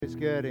is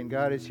good, and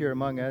God is here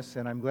among us,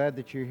 and I'm glad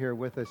that you're here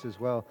with us as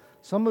well.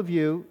 Some of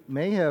you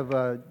may have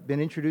been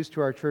introduced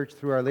to our church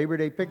through our Labor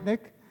Day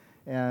picnic,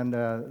 and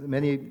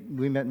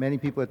we met many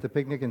people at the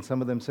picnic, and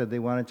some of them said they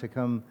wanted to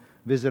come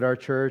visit our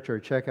church or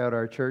check out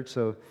our church.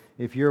 So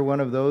if you're one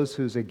of those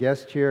who's a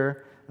guest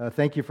here,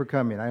 thank you for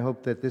coming. I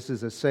hope that this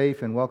is a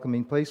safe and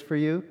welcoming place for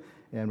you,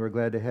 and we're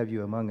glad to have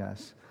you among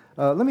us.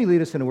 Let me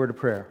lead us in a word of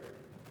prayer.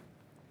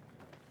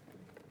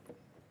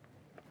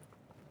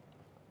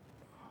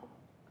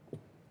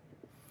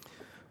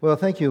 Well,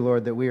 thank you,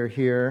 Lord, that we are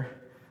here.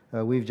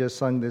 We've just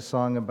sung this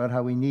song about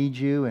how we need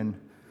you, and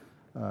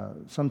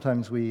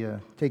sometimes we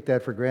take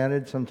that for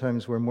granted.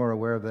 Sometimes we're more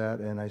aware of that,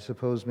 and I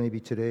suppose maybe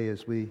today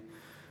as we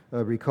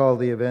recall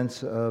the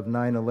events of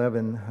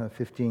 9/11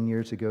 15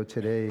 years ago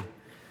today,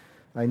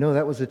 I know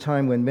that was a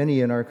time when many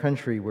in our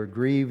country were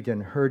grieved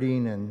and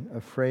hurting and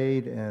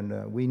afraid,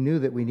 and we knew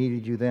that we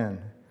needed you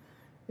then,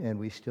 and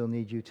we still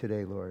need you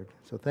today, Lord.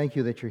 So thank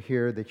you that you're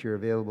here, that you're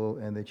available,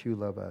 and that you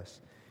love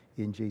us.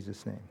 In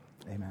Jesus' name.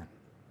 Amen.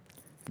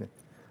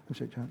 I'm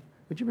sorry, John,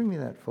 would you bring me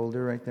that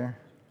folder right there?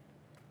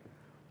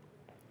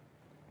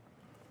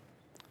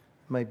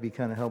 Might be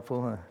kind of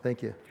helpful, huh?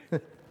 Thank you.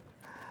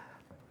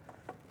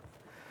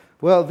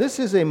 Well, this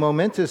is a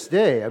momentous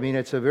day. I mean,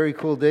 it's a very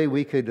cool day.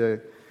 We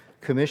could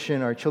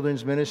commission our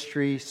children's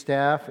ministry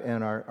staff,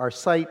 and our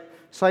site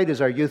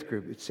is our youth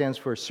group. It stands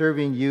for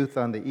Serving Youth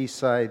on the East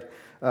Side.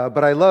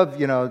 But I love,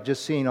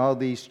 just seeing all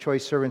these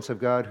choice servants of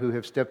God who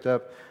have stepped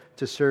up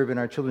to serve in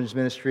our children's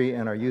ministry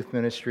and our youth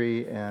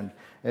ministry, and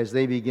as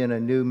they begin a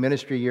new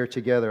ministry year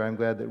together, I'm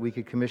glad that we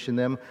could commission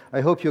them.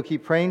 I hope you'll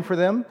keep praying for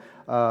them.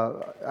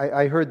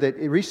 I heard that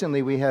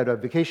recently we had a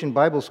vacation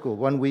Bible school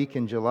 1 week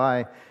in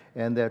July,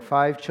 and that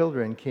 5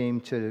 children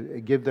came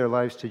to give their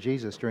lives to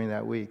Jesus during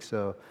that week.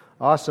 So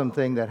awesome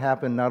thing that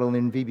happened not only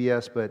in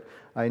VBS, but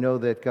I know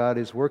that God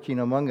is working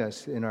among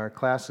us in our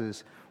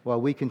classes while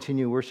we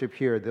continue worship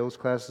here. Those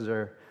classes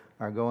are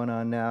going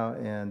on now,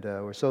 and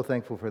we're so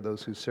thankful for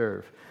those who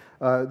serve.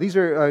 These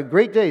are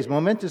great days,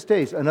 momentous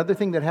days. Another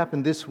thing that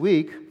happened this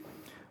week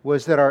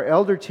was that our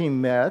elder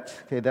team met.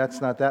 Okay, that's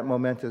not that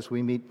momentous.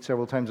 We meet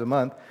several times a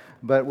month.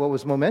 But what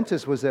was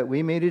momentous was that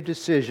we made a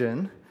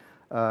decision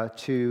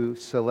to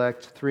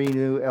select 3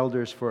 new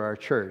elders for our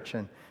church.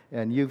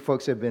 And you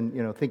folks have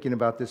been, thinking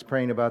about this,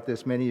 praying about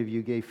this. Many of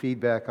you gave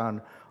feedback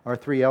on our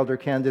 3 elder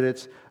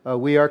candidates.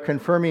 We are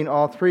confirming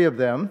all 3 of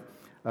them.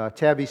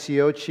 Tabby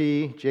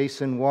Siochi,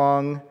 Jason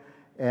Wong,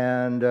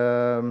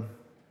 and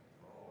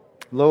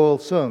Lowell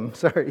Sung.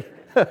 Sorry.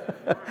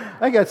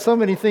 I got so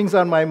many things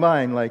on my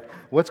mind, like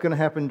what's going to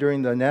happen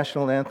during the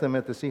national anthem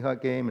at the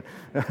Seahawk game.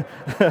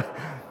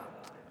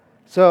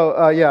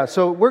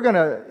 So we're going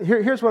to,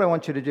 here's what I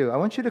want you to do. I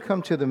want you to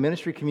come to the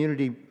ministry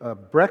community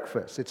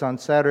breakfast. It's on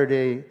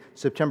Saturday,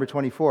 September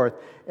 24th,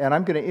 and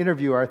I'm going to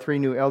interview our 3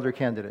 new elder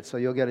candidates, so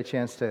you'll get a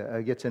chance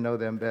to get to know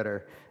them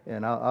better,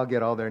 and I'll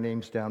get all their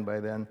names down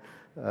by then.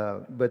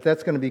 But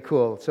that's going to be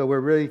cool. So we're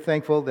really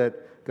thankful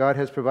that God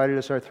has provided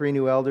us our 3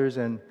 new elders,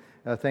 and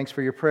thanks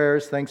for your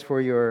prayers. Thanks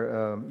for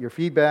your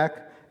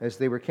feedback as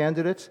they were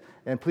candidates,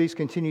 and please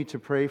continue to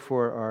pray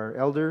for our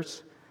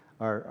elders,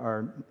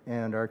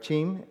 our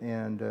team,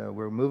 and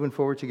we're moving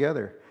forward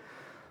together.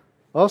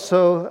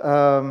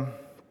 Also,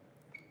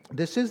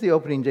 this is the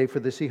opening day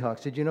for the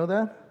Seahawks. Did you know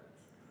that?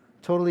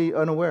 Totally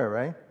unaware,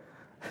 right?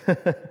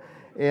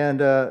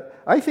 And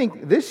I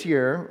think this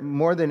year,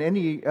 more than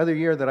any other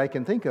year that I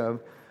can think of,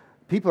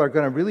 people are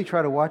going to really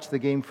try to watch the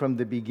game from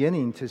the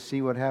beginning to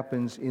see what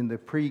happens in the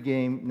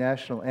pregame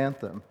national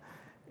anthem.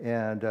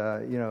 And,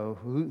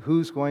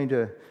 who's going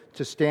to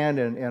stand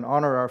and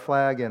honor our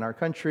flag and our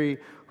country,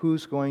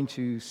 who's going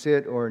to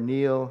sit or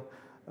kneel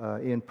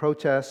in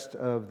protest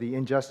of the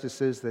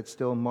injustices that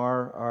still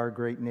mar our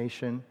great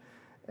nation.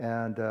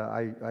 And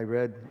I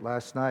read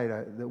last night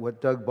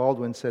what Doug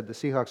Baldwin said the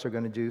Seahawks are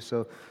going to do.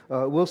 So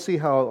we'll see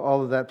how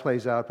all of that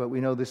plays out, but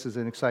we know this is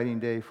an exciting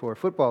day for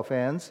football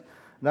fans.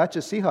 Not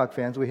just Seahawk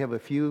fans, we have a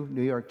few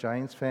New York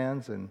Giants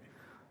fans, and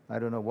I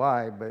don't know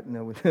why, but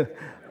no,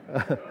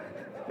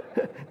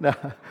 no,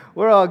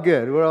 we're all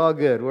good.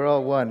 We're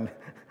all one.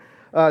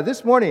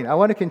 This morning, I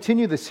want to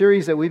continue the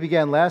series that we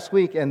began last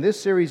week, and this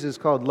series is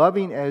called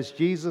Loving as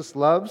Jesus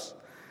Loves.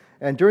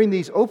 And during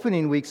these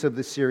opening weeks of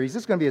the series,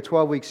 this is going to be a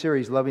 12-week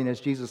series, Loving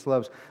as Jesus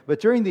Loves, but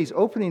during these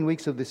opening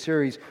weeks of the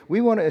series, we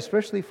want to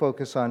especially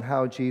focus on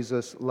how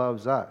Jesus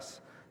loves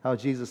us,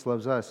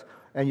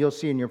 And you'll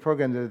see in your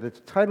program that the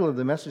title of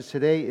the message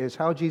today is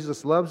How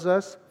Jesus Loves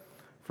Us,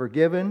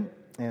 Forgiven,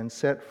 and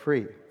Set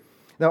Free.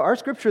 Now, our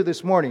scripture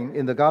this morning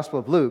in the Gospel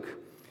of Luke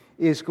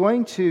is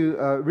going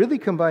to really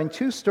combine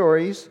 2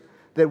 stories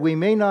that we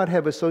may not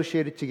have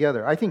associated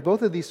together. I think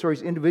both of these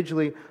stories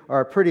individually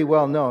are pretty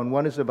well known.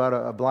 One is about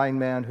a blind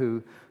man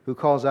who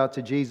calls out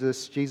to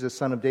Jesus, "Jesus,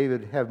 Son of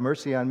David, have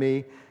mercy on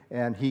me,"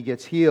 and he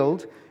gets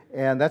healed.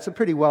 And that's a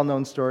pretty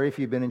well-known story if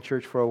you've been in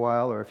church for a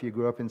while or if you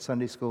grew up in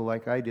Sunday school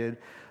like I did.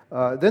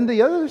 Then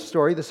the other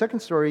story, the second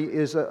story,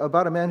 is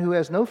about a man who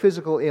has no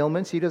physical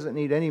ailments. He doesn't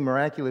need any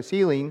miraculous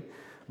healing,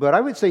 but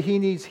I would say he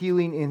needs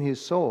healing in his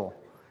soul.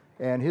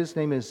 and his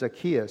name is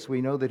Zacchaeus.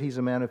 We know that he's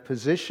a man of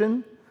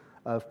position,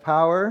 of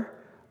power.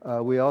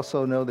 We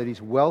also know that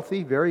he's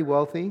wealthy, very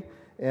wealthy,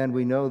 and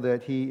we know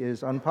that he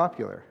is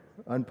unpopular.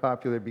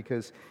 Unpopular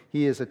because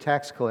he is a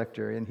tax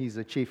collector, and he's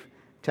the chief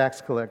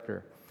tax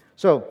collector.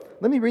 So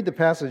let me read the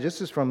passage.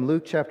 This is from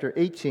Luke chapter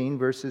 18,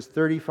 verses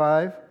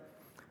 35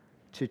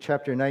 to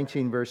chapter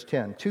 19, verse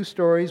 10. Two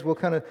stories.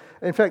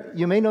 In fact,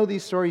 you may know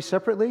these stories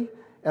separately,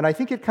 and I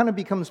think it kind of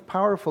becomes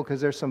powerful because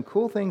there's some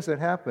cool things that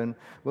happen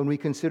when we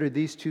consider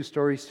these two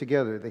stories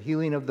together. The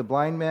healing of the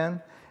blind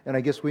man, and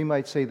I guess we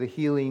might say the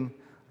healing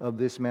of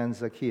this man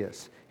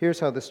Zacchaeus. Here's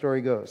how the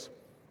story goes.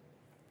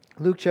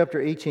 Luke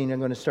chapter 18, I'm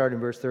going to start in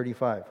verse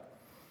 35.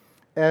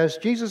 As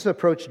Jesus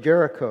approached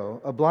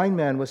Jericho, a blind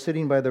man was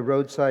sitting by the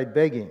roadside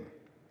begging.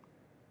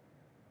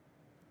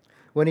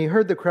 When he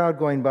heard the crowd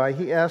going by,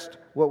 he asked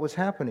what was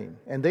happening,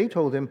 and they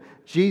told him,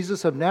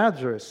 Jesus of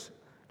Nazareth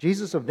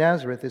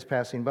is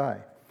passing by.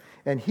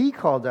 And he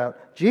called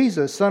out,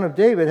 Jesus, Son of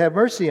David, have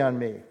mercy on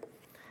me.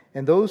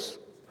 And those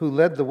who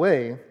led the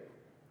way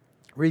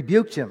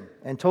rebuked him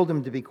and told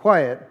him to be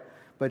quiet,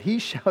 but he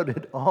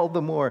shouted all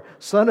the more,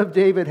 Son of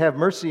David, have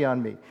mercy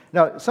on me.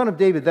 Now, Son of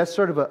David, that's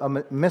sort of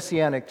a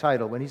messianic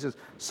title. When he says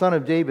Son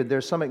of David,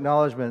 there's some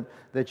acknowledgement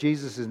that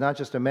Jesus is not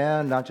just a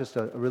man, not just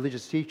a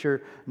religious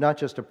teacher, not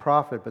just a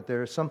prophet, but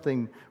there is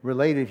something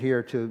related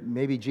here to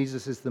maybe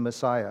Jesus is the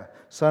Messiah.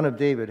 Son of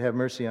David, have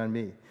mercy on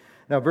me.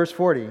 Now, verse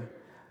 40,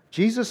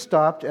 Jesus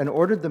stopped and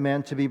ordered the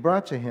man to be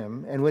brought to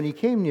him, and when he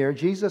came near,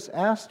 Jesus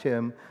asked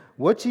him,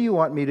 what do you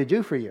want me to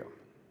do for you?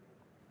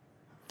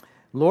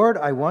 Lord,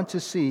 I want to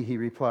see, he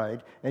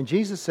replied. And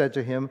Jesus said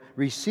to him,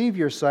 receive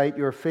your sight,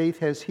 your faith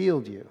has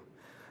healed you.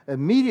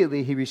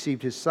 Immediately he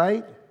received his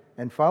sight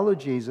and followed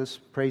Jesus,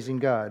 praising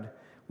God.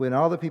 When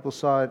all the people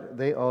saw it,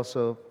 they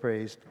also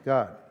praised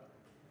God.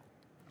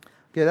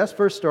 Okay, that's the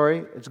first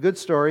story. It's a good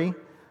story.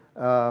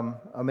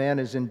 A man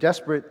is in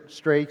desperate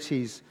straits.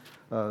 He's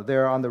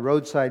there on the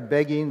roadside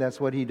begging.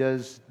 That's what he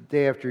does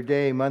day after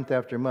day, month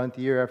after month,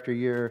 year after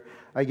year.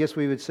 I guess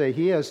we would say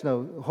he has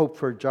no hope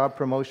for job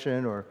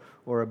promotion or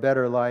a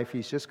better life.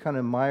 He's just kind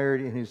of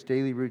mired in his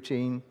daily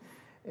routine,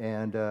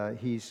 and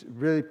he's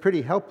really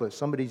pretty helpless.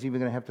 Somebody's even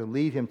going to have to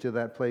lead him to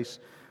that place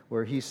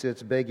where he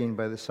sits begging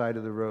by the side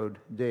of the road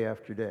day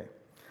after day.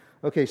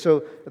 Okay,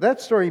 so that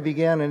story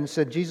began and it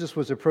said Jesus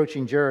was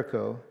approaching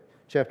Jericho,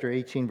 chapter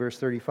 18, verse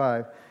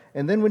 35.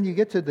 And then when you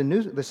get to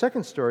the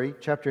second story,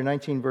 chapter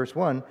 19, verse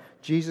 1,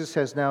 Jesus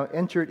has now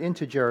entered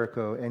into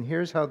Jericho. And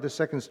here's how the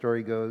second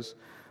story goes,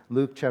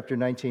 Luke chapter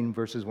 19,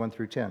 verses 1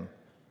 through 10.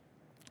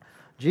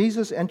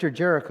 Jesus entered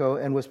Jericho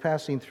and was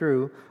passing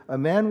through. A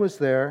man was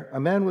there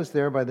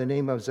by the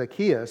name of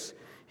Zacchaeus.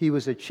 He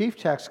was a chief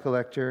tax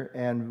collector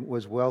and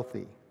was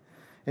wealthy.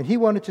 And he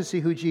wanted to see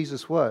who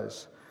Jesus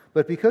was.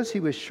 But because he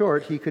was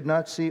short, he could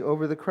not see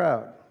over the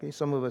crowd. Okay,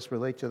 some of us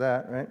relate to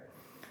that, right?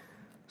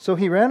 So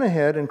he ran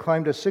ahead and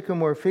climbed a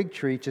sycamore fig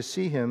tree to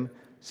see him,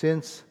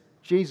 since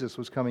Jesus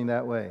was coming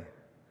that way.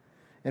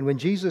 And when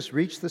Jesus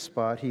reached the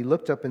spot, he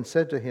looked up and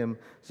said to him,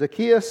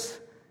 Zacchaeus,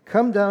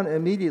 come down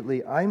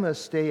immediately. I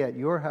must stay at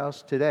your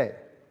house today.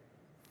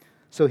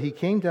 So he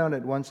came down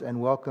at once and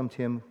welcomed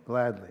him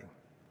gladly.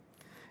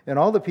 And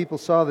all the people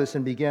saw this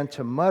and began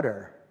to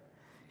mutter,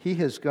 he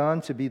has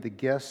gone to be the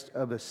guest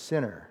of a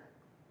sinner.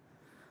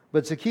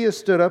 But Zacchaeus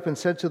stood up and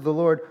said to the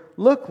Lord,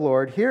 look,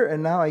 Lord, here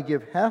and now I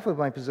give half of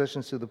my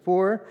possessions to the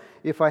poor.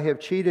 If I have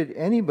cheated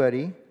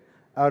anybody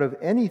out of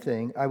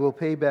anything, I will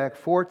pay back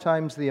 4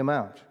 times the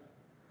amount.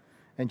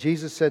 And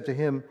Jesus said to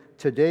him,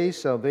 today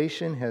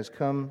salvation has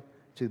come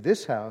to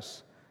this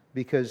house,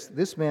 because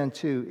this man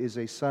too is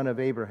a son of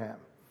Abraham.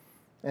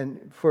 And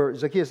for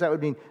Zacchaeus, that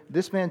would mean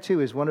this man too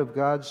is one of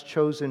God's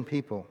chosen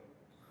people.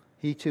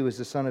 He too is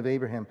the son of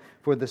Abraham.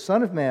 For the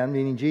Son of Man,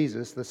 meaning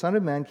Jesus, the Son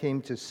of Man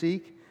came to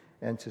seek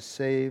and to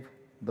save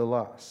the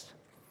lost.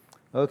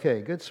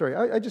 Okay, good story.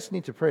 I just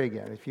need to pray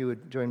again, if you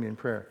would join me in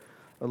prayer.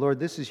 Lord,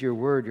 this is your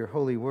word, your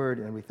holy word,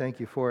 and we thank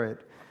you for it.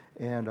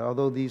 And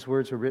although these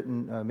words were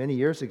written many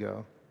years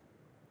ago,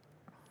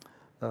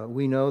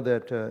 we know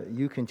that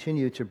you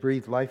continue to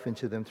breathe life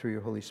into them through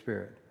your Holy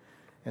Spirit.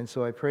 And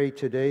so I pray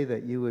today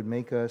that you would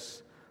make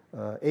us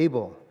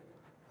able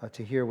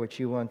to hear what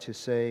you want to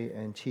say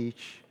and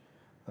teach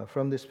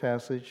from this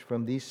passage,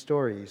 from these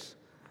stories,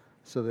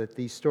 so that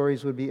these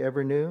stories would be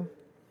ever new,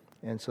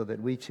 and so that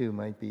we too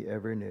might be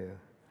ever new.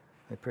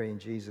 I pray in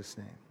Jesus'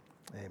 name.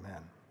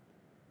 Amen.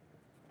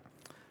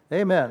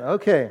 Amen.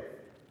 Okay.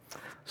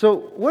 So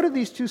what do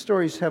these two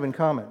stories have in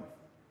common?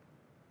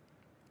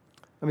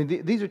 I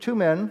mean, these are two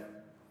men,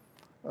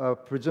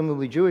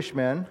 presumably Jewish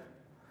men,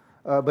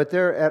 but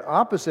they're at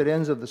opposite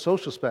ends of the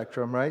social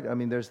spectrum, right? I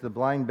mean, there's the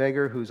blind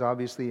beggar who's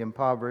obviously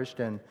impoverished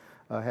and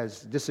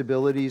has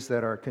disabilities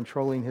that are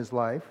controlling his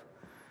life.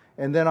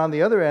 And then on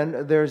the other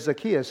end, there's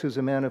Zacchaeus, who's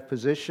a man of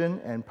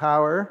position and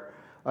power.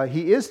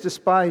 He is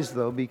despised,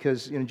 though,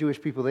 because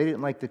Jewish people, they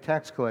didn't like the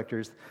tax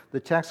collectors. The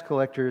tax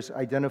collectors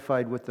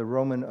identified with the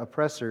Roman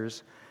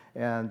oppressors,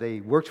 and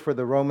they worked for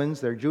the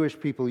Romans. They're Jewish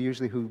people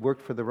usually who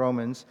worked for the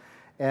Romans.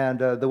 And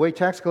the way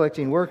tax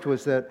collecting worked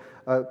was that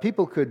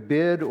people could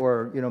bid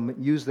or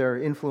use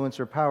their influence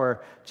or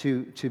power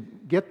to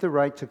get the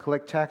right to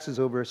collect taxes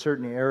over a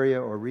certain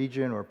area or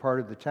region or part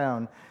of the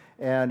town.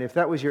 And if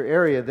that was your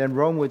area, then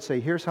Rome would say,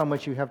 here's how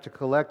much you have to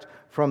collect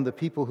from the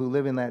people who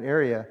live in that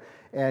area.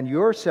 And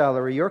your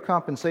salary, your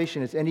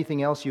compensation is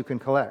anything else you can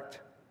collect.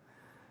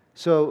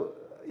 So,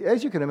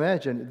 as you can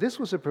imagine, this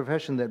was a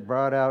profession that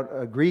brought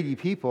out greedy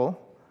people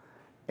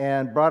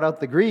and brought out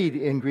the greed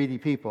in greedy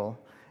people.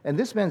 And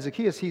this man,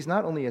 Zacchaeus, he's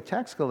not only a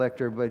tax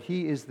collector, but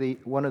he is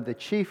one of the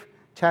chief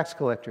tax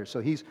collectors.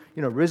 So he's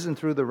risen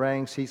through the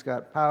ranks. He's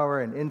got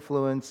power and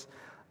influence.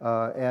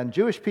 And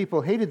Jewish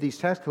people hated these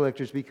tax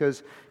collectors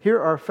because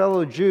here are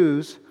fellow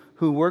Jews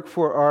who work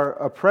for our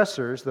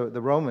oppressors,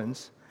 the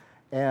Romans,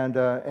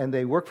 and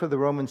they work for the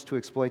Romans to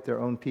exploit their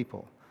own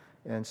people.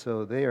 And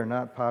so they are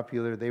not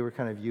popular. They were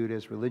kind of viewed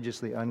as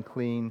religiously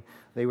unclean.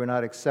 They were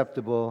not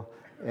acceptable,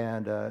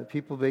 and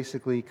people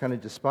basically kind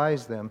of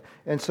despised them.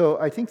 And so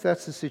I think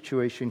that's the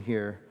situation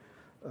here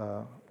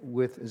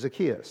with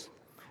Zacchaeus.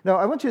 Now,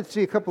 I want you to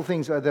see a couple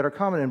things that are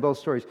common in both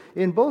stories.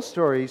 In both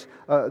stories,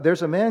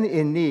 there's a man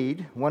in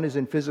need. One is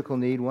in physical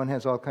need. One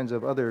has all kinds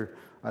of other,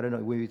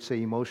 we would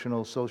say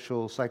emotional,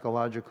 social,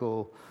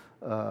 psychological,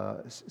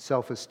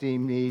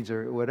 self-esteem needs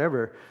or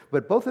whatever.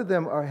 But both of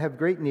them have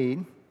great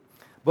need.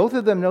 Both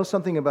of them know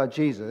something about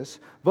Jesus.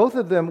 Both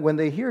of them, when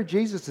they hear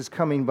Jesus is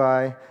coming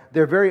by,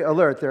 they're very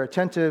alert, they're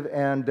attentive,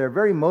 and they're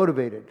very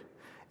motivated.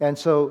 And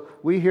so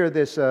we hear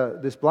this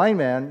blind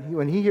man,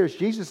 when he hears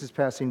Jesus is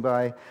passing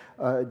by,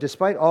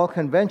 despite all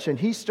convention,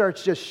 he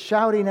starts just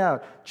shouting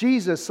out,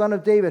 Jesus, Son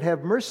of David,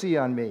 have mercy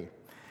on me.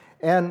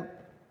 And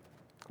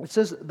it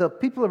says the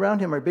people around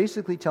him are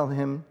basically telling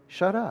him,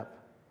 shut up.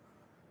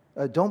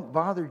 Don't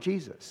bother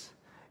Jesus.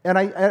 And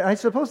I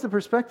suppose the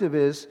perspective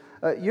is,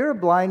 you're a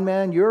blind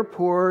man, you're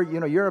poor,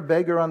 you're a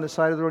beggar on the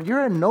side of the road,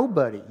 you're a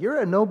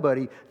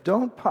nobody,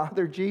 don't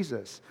bother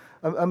Jesus.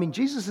 I mean,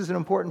 Jesus is an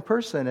important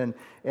person,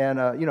 and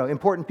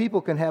important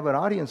people can have an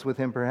audience with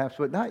him perhaps,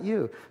 but not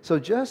you. So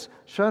just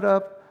shut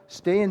up,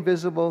 stay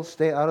invisible,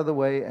 stay out of the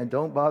way, and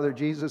don't bother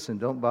Jesus and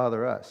don't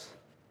bother us.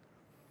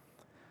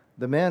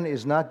 The man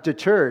is not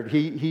deterred.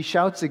 He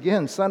shouts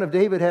again, Son of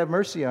David, have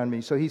mercy on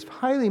me. So he's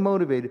highly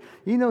motivated.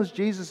 He knows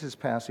Jesus is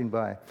passing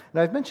by.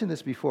 Now, I've mentioned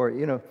this before.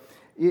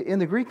 In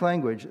the Greek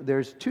language,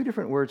 there's two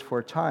different words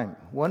for time.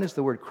 One is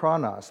the word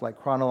chronos, like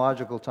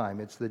chronological time.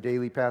 It's the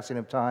daily passing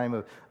of time,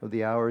 of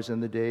the hours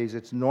and the days.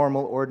 It's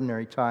normal,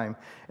 ordinary time.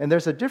 And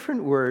there's a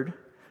different word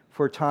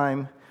for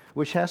time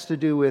which has to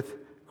do with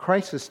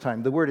crisis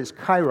time. The word is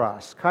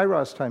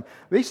kairos time.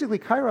 Basically,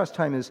 kairos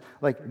time is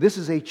like, this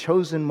is a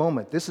chosen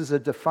moment. This is a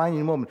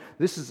defining moment.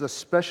 This is a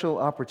special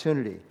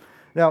opportunity.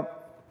 Now,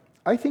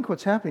 I think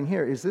what's happening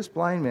here is this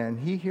blind man,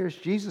 he hears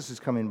Jesus is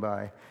coming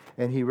by,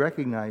 and he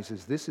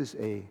recognizes this is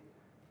a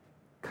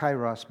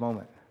kairos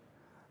moment.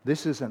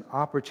 This is an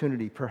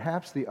opportunity,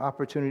 perhaps the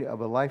opportunity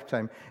of a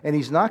lifetime. And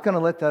he's not going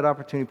to let that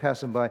opportunity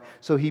pass him by.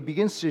 So he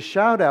begins to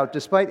shout out,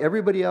 despite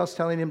everybody else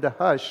telling him to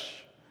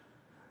hush.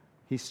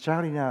 He's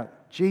shouting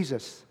out,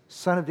 Jesus,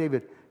 Son of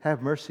David,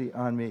 have mercy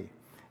on me.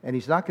 And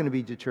he's not going to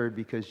be deterred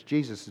because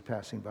Jesus is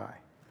passing by.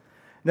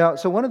 Now,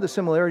 so one of the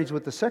similarities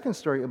with the second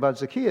story about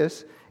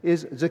Zacchaeus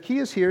is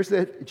Zacchaeus hears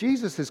that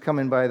Jesus is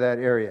coming by that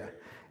area.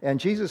 And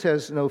Jesus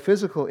has no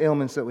physical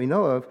ailments that we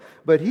know of,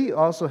 but he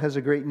also has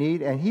a great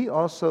need, and he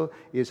also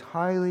is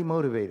highly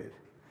motivated.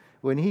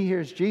 When he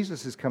hears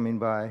Jesus is coming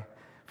by,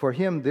 for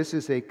him, this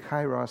is a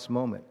kairos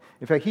moment.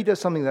 In fact, he does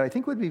something that I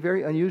think would be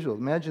very unusual.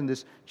 Imagine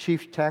this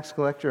chief tax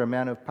collector, a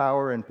man of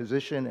power and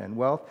position and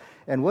wealth.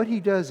 And what he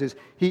does is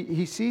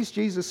he sees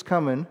Jesus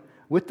coming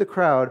with the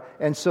crowd,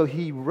 and so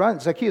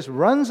Zacchaeus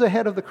runs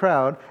ahead of the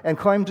crowd and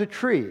climbs a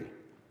tree.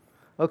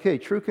 Okay,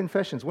 true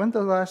confessions. When's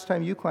the last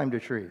time you climbed a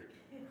tree?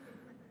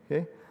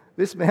 Okay,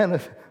 this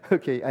man,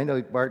 I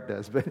know Bart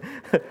does, but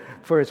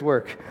for his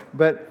work.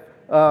 But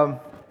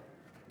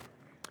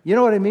you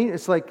know what I mean?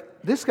 It's like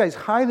this guy's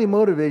highly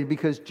motivated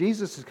because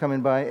Jesus is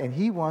coming by and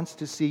he wants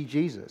to see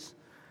Jesus.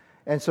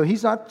 And so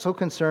he's not so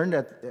concerned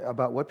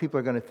about what people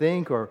are going to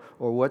think or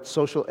what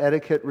social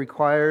etiquette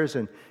requires,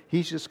 and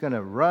he's just going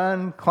to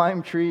run,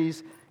 climb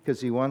trees,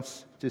 because he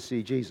wants to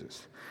see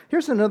Jesus.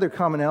 Here's another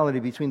commonality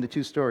between the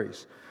two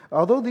stories.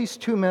 Although these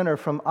two men are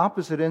from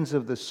opposite ends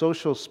of the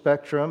social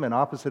spectrum and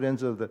opposite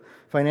ends of the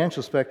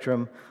financial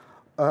spectrum,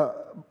 for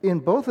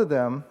both of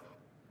them,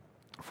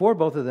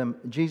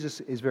 Jesus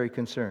is very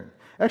concerned.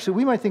 Actually,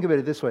 we might think about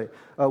it this way.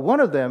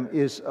 One of them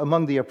is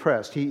among the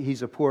oppressed.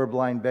 He's a poor,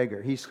 blind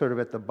beggar. He's sort of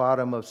at the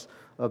bottom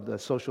of the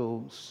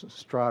social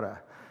strata.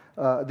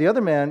 The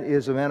other man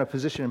is a man of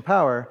position and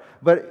power.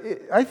 But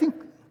I think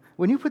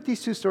when you put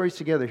these two stories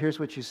together, here's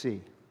what you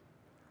see.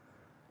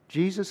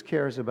 Jesus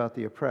cares about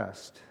the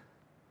oppressed.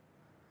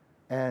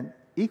 And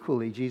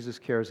equally, Jesus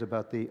cares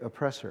about the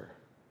oppressor.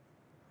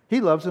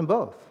 He loves them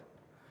both.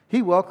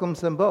 He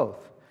welcomes them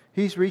both.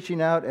 He's reaching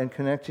out and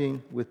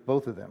connecting with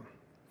both of them.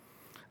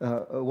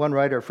 One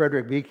writer,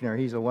 Frederick Buechner,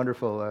 he's a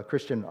wonderful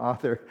Christian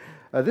author.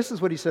 This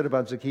is what he said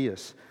about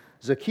Zacchaeus.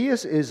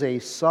 Zacchaeus is a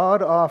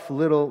sawed-off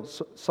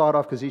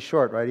because he's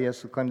short, right? He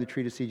has to climb the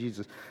tree to see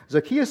Jesus.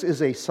 Zacchaeus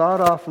is a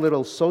sawed-off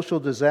little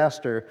social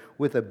disaster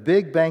with a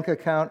big bank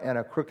account and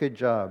a crooked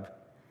job.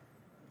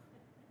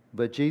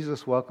 But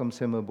Jesus welcomes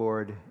him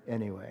aboard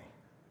anyway.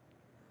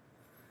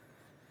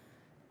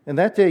 And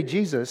that day,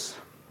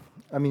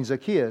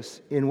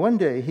 Zacchaeus, in one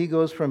day, he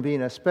goes from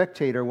being a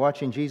spectator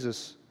watching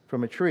Jesus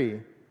from a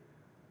tree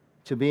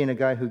to being a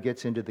guy who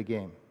gets into the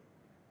game.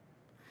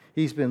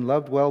 He's been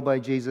loved well by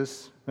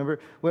Jesus. Remember,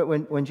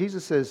 when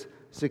Jesus says,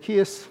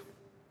 Zacchaeus,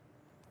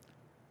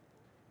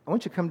 I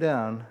want you to come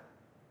down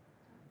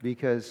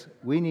because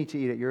we need to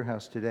eat at your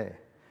house today.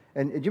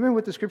 And do you remember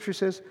what the Scripture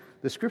says?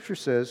 The Scripture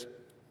says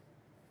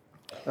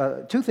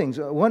two things.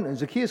 One,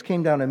 Zacchaeus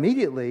came down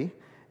immediately,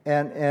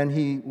 and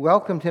he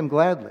welcomed him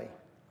gladly.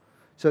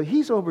 So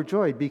he's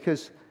overjoyed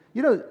because,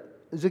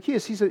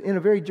 Zacchaeus, he's in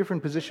a very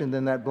different position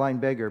than that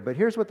blind beggar. But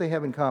here's what they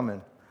have in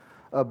common.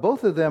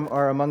 Both of them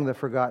are among the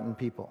forgotten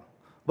people.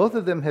 Both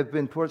of them have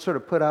been put to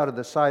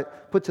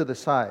the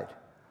side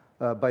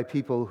by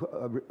people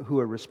who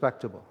are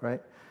respectable,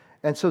 right?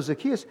 And so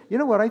Zacchaeus, you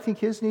know what I think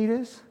his need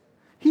is?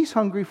 He's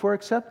hungry for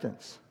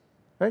acceptance,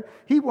 right?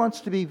 He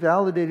wants to be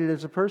validated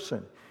as a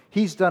person.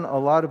 He's done a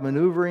lot of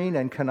maneuvering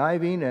and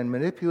conniving and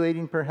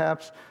manipulating,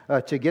 perhaps,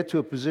 to get to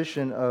a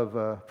position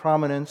of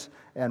prominence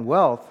and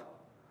wealth.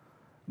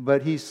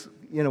 But he's,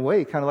 in a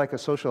way, kind of like a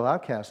social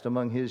outcast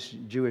among his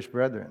Jewish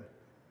brethren.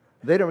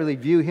 They don't really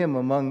view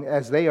him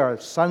as they are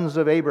sons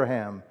of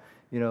Abraham,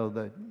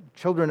 the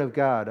children of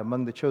God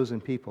among the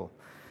chosen people.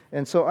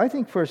 And so I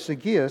think for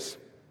Zacchaeus,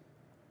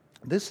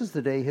 this is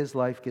the day his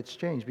life gets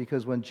changed.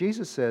 Because when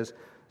Jesus says,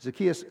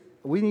 Zacchaeus,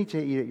 we need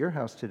to eat at your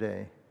house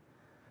today.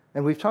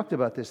 And we've talked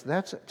about this.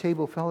 That's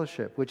table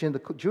fellowship, which in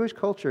the Jewish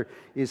culture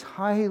is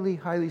highly,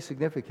 highly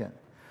significant.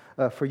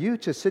 For you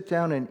to sit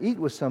down and eat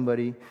with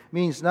somebody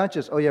means not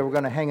just, we're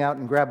going to hang out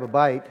and grab a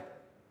bite.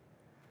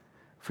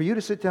 For you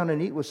to sit down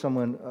and eat with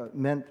someone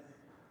meant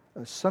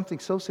something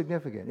so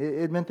significant.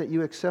 It meant that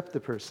you accept the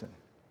person.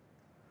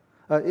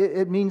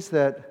 It means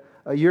that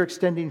you're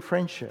extending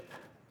friendship.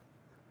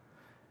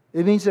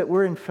 It means that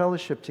we're in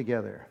fellowship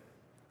together.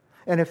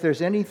 And if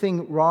there's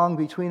anything wrong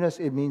between us,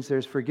 it means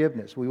there's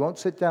forgiveness. We won't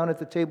sit down at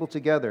the table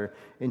together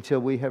until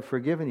we have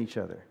forgiven each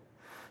other.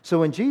 So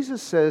when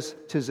Jesus says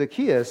to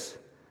Zacchaeus,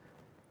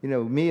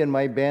 me and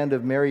my band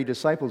of merry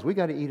disciples, we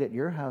got to eat at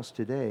your house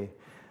today.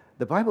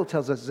 The Bible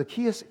tells us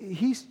Zacchaeus,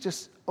 he's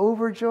just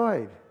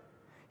overjoyed.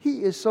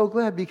 He is so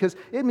glad because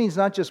it means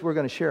not just we're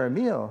going to share a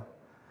meal,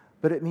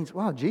 but it means,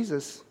 wow,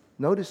 Jesus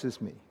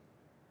notices me,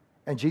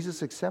 and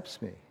Jesus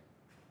accepts me,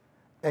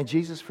 and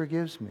Jesus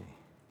forgives me,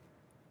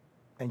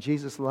 and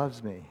Jesus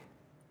loves me,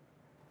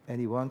 and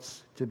he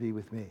wants to be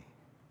with me.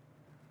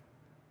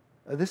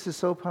 This is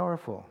so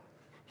powerful.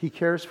 He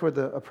cares for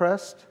the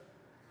oppressed,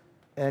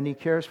 and he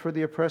cares for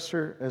the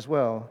oppressor as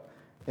well,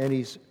 and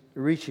he's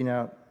reaching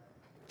out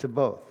to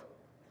both.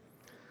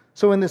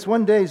 So in this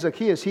one day,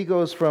 Zacchaeus, he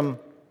goes from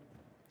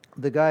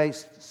the guy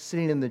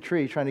sitting in the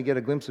tree trying to get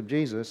a glimpse of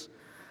Jesus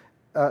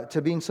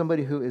to being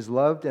somebody who is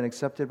loved and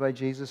accepted by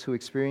Jesus, who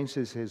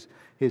experiences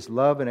his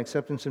love and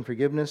acceptance and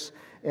forgiveness,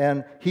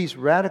 and he's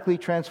radically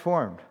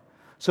transformed.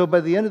 So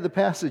by the end of the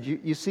passage,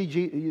 you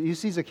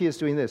see Zacchaeus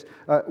doing this.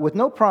 With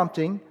no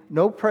prompting,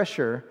 no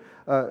pressure,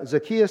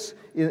 Zacchaeus,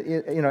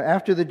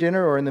 after the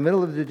dinner or in the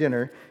middle of the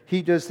dinner,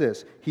 he does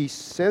this. He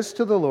says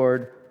to the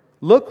Lord,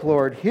 "Look,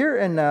 Lord, here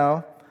and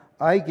now,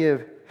 I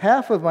give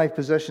half of my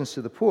possessions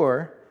to the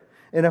poor,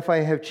 and if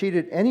I have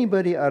cheated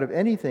anybody out of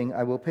anything,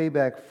 I will pay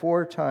back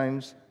 4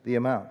 times the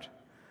amount."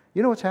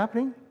 You know what's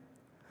happening?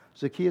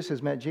 Zacchaeus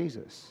has met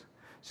Jesus.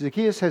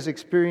 Zacchaeus has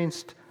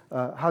experienced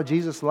how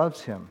Jesus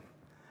loves him.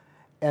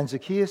 And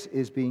Zacchaeus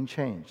is being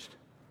changed.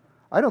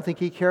 I don't think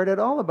he cared at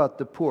all about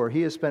the poor.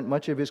 He has spent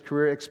much of his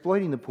career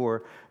exploiting the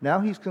poor. Now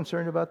he's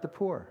concerned about the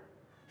poor.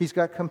 He's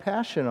got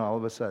compassion all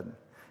of a sudden.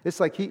 It's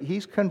like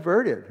he's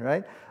converted,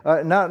 right?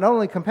 Not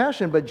only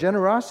compassion, but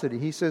generosity.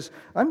 He says,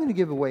 I'm going to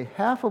give away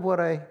half of what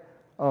I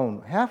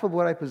own, half of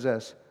what I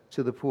possess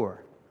to the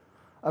poor.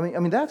 I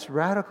mean that's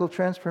radical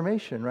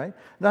transformation, right?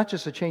 Not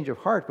just a change of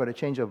heart, but a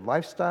change of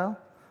lifestyle,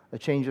 a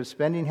change of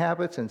spending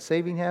habits and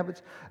saving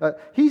habits.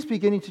 He's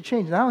beginning to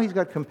change. Now he's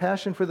got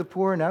compassion for the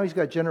poor. Now he's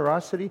got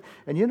generosity.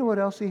 And you know what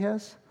else he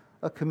has?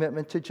 A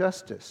commitment to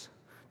justice.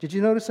 Did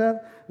you notice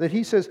that? That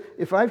he says,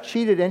 if I've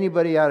cheated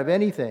anybody out of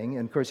anything,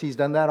 and of course he's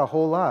done that a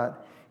whole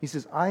lot, he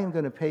says, I am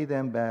going to pay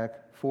them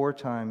back 4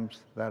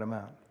 times that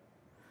amount.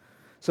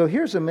 So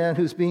here's a man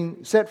who's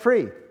being set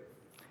free.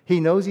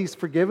 He knows he's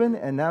forgiven,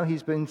 and now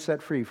he's been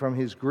set free from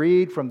his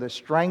greed, from the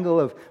strangle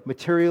of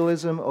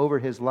materialism over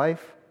his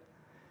life.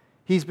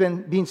 He's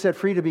been being set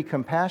free to be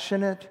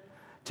compassionate,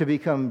 to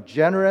become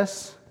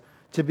generous,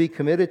 to be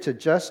committed to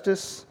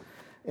justice,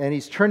 and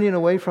he's turning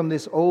away from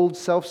this old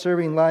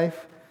self-serving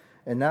life,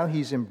 and now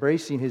he's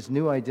embracing his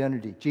new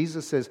identity.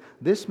 Jesus says,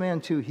 this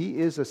man too, he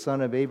is a son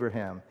of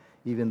Abraham,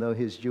 even though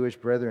his Jewish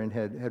brethren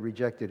had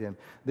rejected him.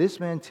 This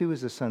man too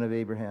is a son of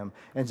Abraham.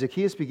 And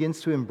Zacchaeus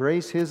begins to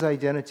embrace his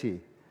identity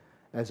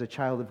as a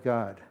child of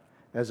God,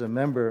 as a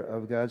member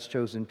of God's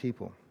chosen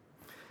people.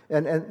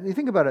 And you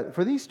think about it,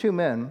 for these two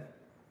men,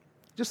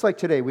 just like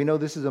today, we know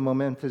this is a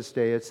momentous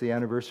day. It's the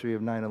anniversary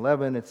of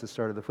 9/11. It's the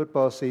start of the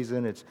football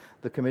season. It's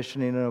the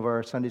commissioning of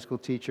our Sunday school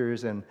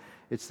teachers, and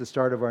it's the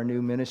start of our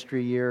new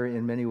ministry year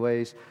in many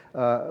ways.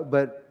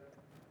 But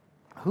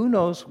who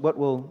knows what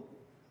will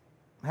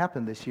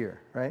happen this year,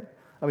 right?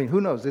 I mean,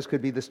 who knows? This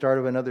could be the start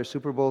of another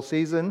Super Bowl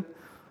season.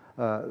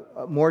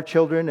 More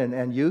children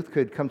and youth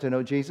could come to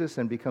know Jesus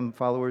and become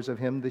followers of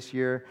Him this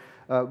year.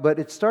 But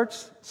it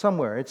starts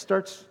somewhere. It's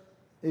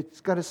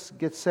got to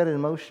get set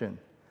in motion.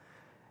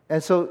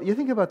 And so you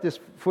think about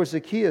this for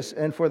Zacchaeus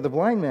and for the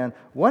blind man,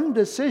 one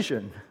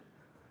decision,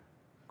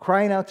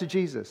 crying out to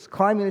Jesus,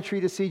 climbing a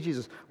tree to see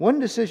Jesus, one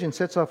decision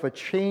sets off a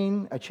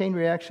chain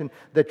reaction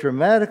that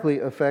dramatically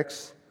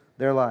affects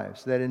their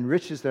lives, that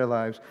enriches their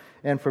lives.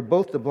 And for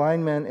both the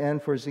blind man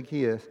and for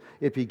Zacchaeus,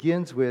 it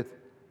begins with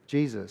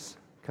Jesus,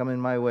 come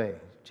in my way.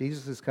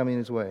 Jesus is coming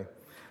his way.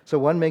 So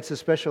one makes a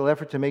special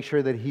effort to make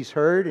sure that he's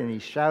heard and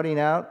he's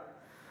shouting out.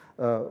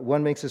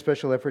 One makes a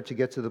special effort to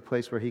get to the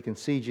place where he can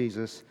see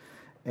Jesus.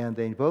 And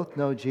they both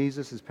know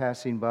Jesus is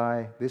passing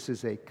by. This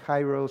is a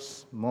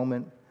kairos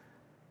moment,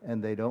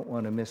 and they don't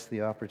want to miss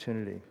the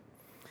opportunity.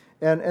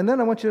 And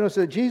then I want you to notice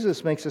that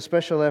Jesus makes a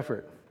special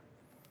effort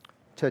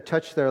to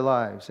touch their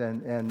lives.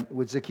 And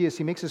with Zacchaeus,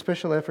 he makes a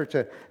special effort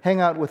to hang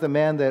out with a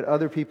man that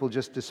other people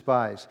just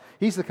despise.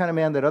 He's the kind of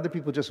man that other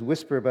people just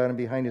whisper about him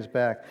behind his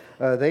back.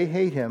 They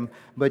hate him,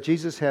 but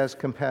Jesus has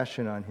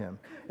compassion on him.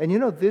 And you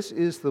know, this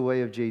is the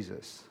way of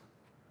Jesus.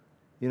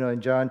 You know,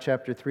 in John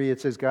chapter 3, it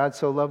says, God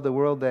so loved the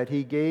world that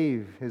he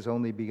gave his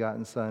only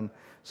begotten Son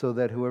so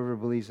that whoever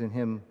believes in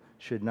him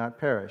should not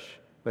perish,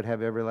 but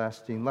have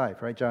everlasting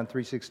life, right? John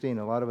 3:16,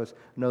 a lot of us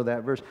know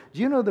that verse.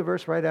 Do you know the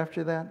verse right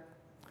after that?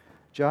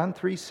 John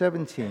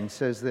 3:17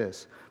 says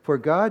this, for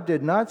God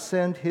did not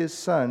send his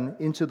Son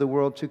into the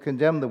world to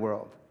condemn the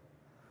world,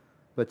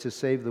 but to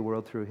save the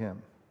world through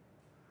him.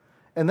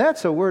 And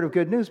that's a word of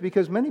good news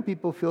because many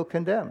people feel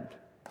condemned.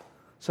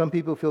 Some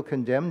people feel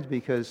condemned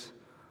because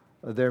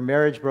their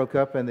marriage broke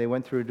up and they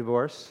went through a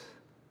divorce.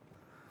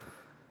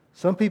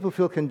 Some people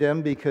feel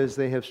condemned because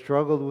they have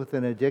struggled with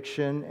an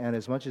addiction, and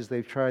as much as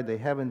they've tried, they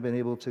haven't been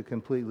able to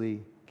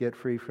completely get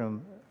free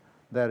from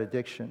that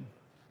addiction.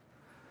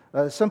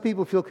 Some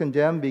people feel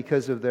condemned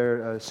because of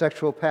their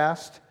sexual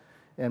past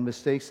and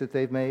mistakes that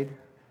they've made.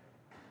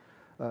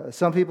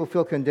 Some people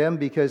feel condemned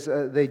because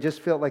they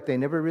just felt like they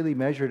never really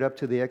measured up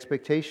to the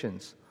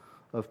expectations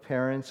of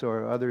parents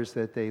or others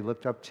that they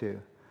looked up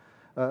to.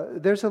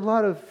 There's a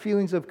lot of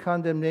feelings of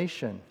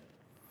condemnation.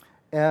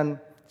 And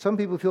some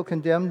people feel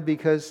condemned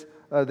because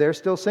they're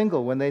still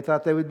single when they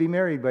thought they would be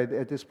married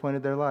at this point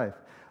of their life.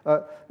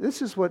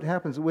 This is what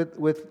happens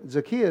with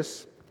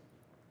Zacchaeus.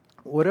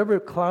 Whatever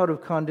cloud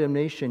of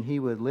condemnation he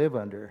would live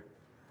under,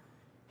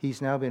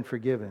 he's now been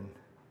forgiven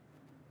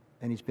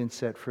and he's been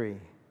set free.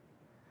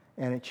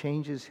 And it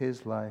changes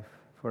his life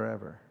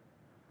forever.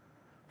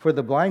 For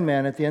the blind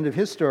man at the end of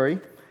his story,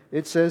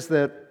 it says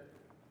that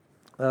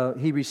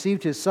he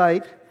received his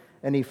sight,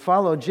 and he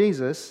followed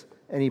Jesus,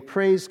 and he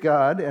praised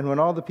God, and when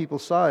all the people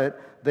saw it,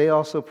 they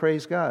also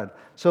praised God.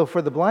 So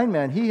for the blind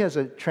man, he has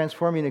a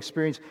transforming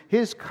experience.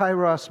 His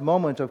kairos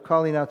moment of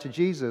calling out to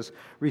Jesus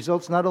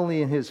results not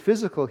only in his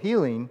physical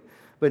healing,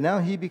 but now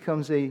he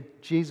becomes a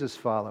Jesus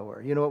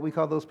follower. You know what we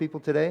call those people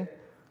today?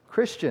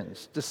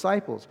 Christians,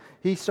 disciples.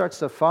 He starts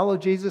to follow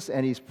Jesus,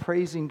 and he's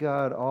praising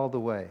God all the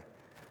way.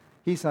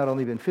 He's not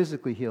only been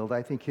physically healed,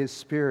 I think his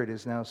spirit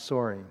is now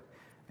soaring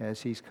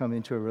as he's come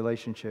into a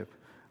relationship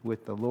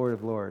with the Lord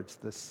of Lords,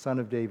 the Son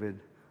of David,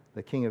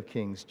 the King of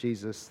Kings,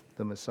 Jesus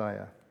the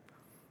Messiah.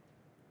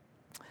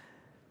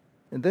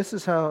 And this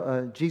is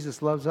how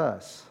Jesus loves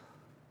us.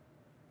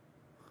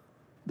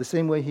 The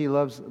same way he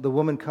loves the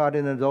woman caught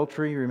in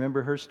adultery.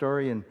 Remember her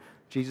story? And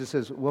Jesus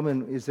says,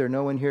 woman, is there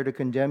no one here to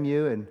condemn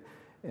you?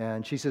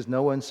 And she says,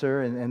 no one,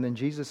 sir. And then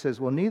Jesus says,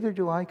 well, neither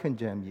do I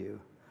condemn you.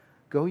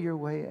 Go your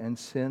way and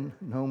sin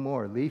no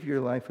more. Leave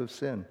your life of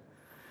sin.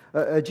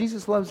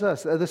 Jesus loves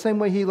us the same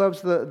way he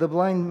loves the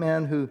blind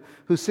man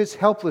who sits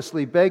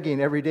helplessly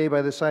begging every day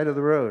by the side of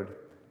the road.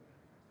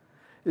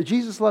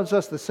 Jesus loves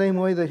us the same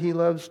way that he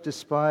loves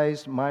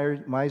despised,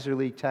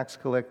 miserly tax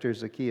collector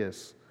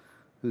Zacchaeus,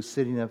 who's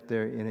sitting up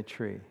there in a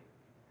tree.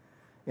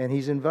 And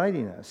he's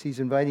inviting us. He's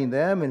inviting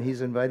them, and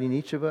he's inviting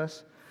each of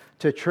us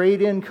to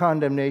trade in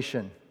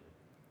condemnation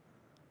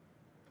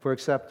for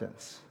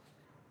acceptance,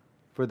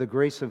 for the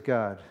grace of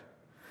God,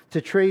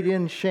 to trade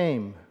in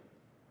shame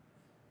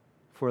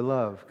for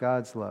love,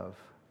 God's love,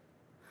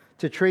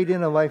 to trade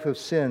in a life of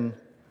sin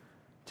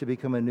to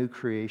become a new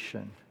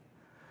creation.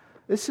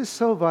 This is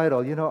so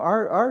vital. You know,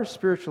 our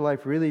spiritual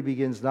life really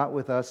begins not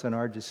with us and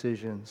our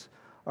decisions.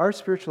 Our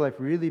spiritual life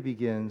really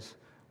begins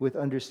with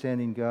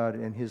understanding God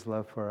and his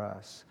love for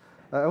us.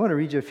 I want to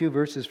read you a few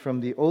verses from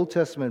the Old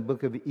Testament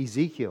book of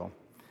Ezekiel,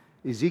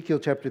 Ezekiel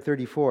chapter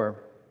 34.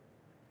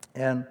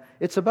 And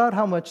it's about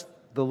how much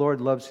the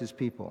Lord loves his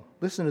people.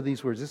 Listen to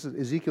these words. This is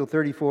Ezekiel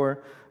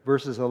 34,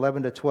 verses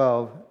 11 to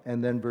 12,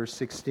 and then verse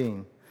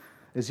 16.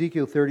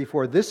 Ezekiel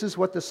 34, this is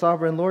what the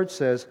sovereign Lord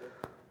says,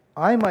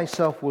 I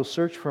myself will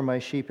search for my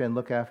sheep and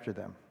look after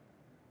them.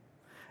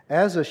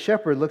 As a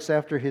shepherd looks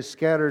after his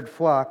scattered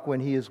flock when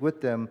he is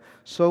with them,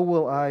 so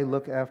will I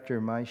look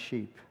after my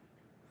sheep.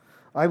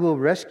 I will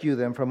rescue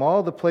them from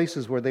all the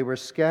places where they were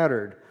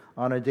scattered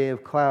on a day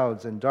of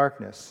clouds and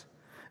darkness.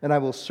 And I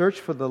will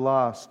search for the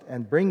lost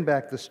and bring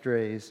back the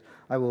strays.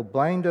 I will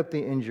bind up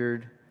the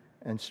injured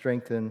and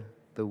strengthen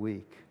the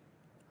weak.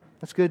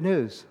 That's good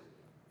news.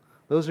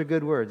 Those are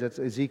good words. That's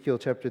Ezekiel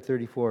chapter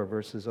 34,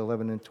 verses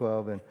 11 and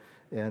 12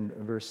 and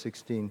verse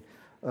 16.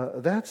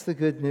 That's the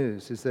good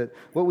news, is that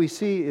what we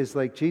see is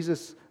like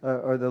Jesus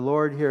or the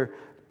Lord here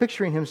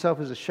picturing himself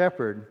as a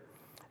shepherd.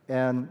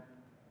 And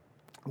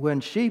when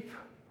sheep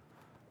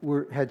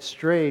had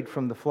strayed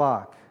from the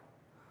flock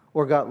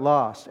or got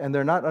lost, and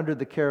they're not under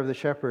the care of the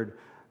shepherd,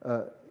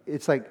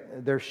 it's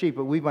like they're sheep,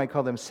 but we might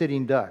call them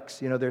sitting ducks.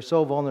 They're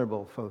so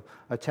vulnerable for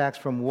attacks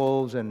from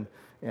wolves and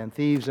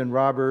thieves and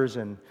robbers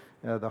and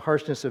the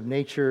harshness of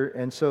nature.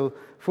 And so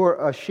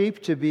for a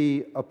sheep to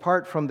be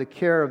apart from the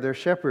care of their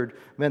shepherd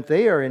meant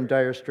they are in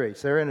dire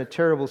straits. They're in a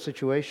terrible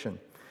situation.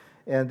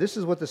 And this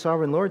is what the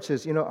sovereign Lord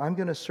says, I'm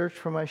going to search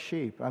for my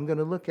sheep. I'm going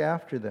to look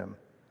after them.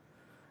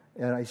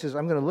 And he says,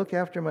 I'm going to look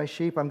after my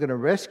sheep. I'm going to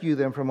rescue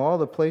them from all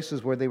the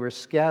places where they were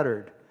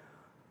scattered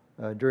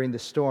during the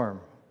storm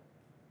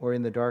or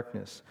in the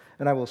darkness.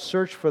 And I will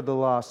search for the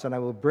lost, and I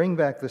will bring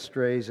back the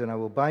strays, and I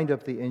will bind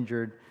up the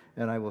injured,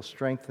 and I will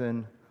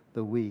strengthen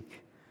the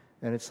weak.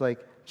 And it's like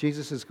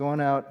Jesus is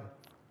going out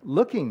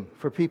looking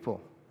for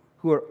people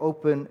who are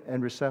open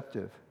and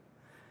receptive.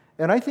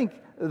 And I think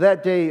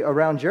that day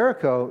around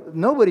Jericho,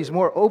 nobody's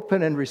more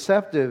open and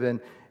receptive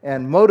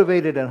and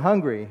motivated and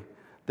hungry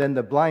than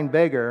the blind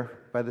beggar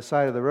by the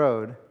side of the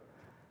road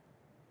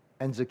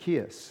and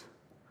Zacchaeus.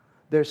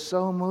 They're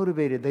so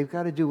motivated. They've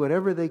got to do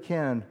whatever they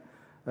can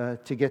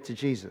to get to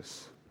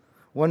Jesus.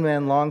 One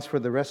man longs for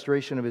the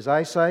restoration of his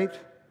eyesight,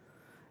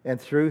 and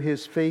through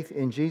his faith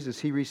in Jesus,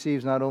 he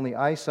receives not only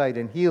eyesight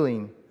and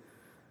healing,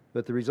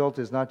 but the result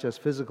is not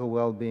just physical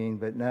well-being,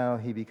 but now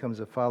he becomes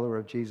a follower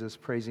of Jesus,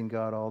 praising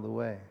God all the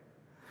way.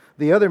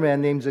 The other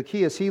man named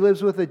Zacchaeus, he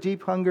lives with a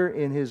deep hunger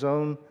in his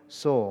own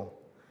soul.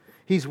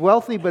 He's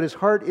wealthy, but his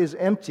heart is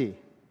empty.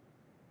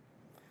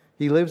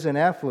 He lives in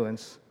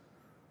affluence,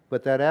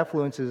 but that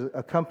affluence is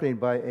accompanied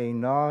by a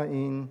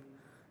gnawing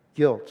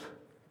guilt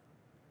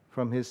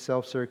from his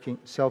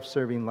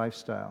self-serving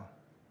lifestyle,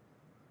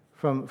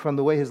 from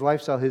the way his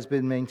lifestyle has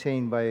been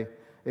maintained by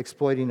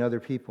exploiting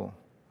other people.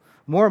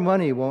 More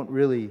money won't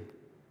really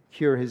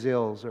cure his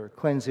ills or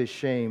cleanse his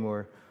shame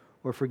or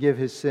forgive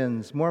his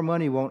sins. More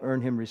money won't earn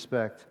him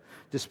respect.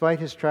 Despite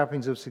his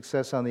trappings of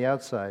success on the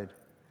outside,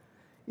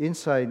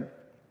 inside,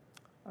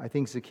 I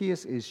think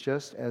Zacchaeus is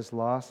just as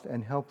lost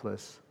and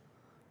helpless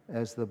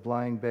as the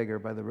blind beggar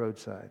by the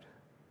roadside.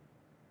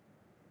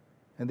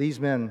 And these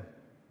men,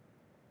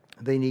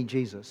 they need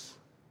Jesus,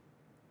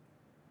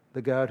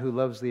 the God who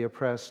loves the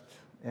oppressed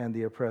and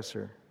the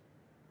oppressor,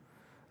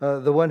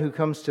 the one who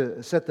comes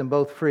to set them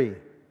both free.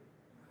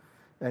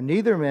 And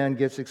neither man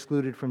gets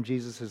excluded from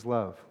Jesus'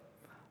 love.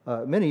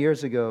 Many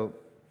years ago,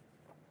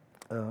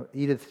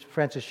 Edith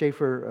Francis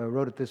Schaeffer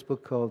wrote this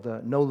book called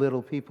No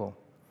Little People.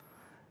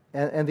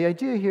 And the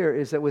idea here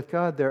is that with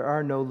God, there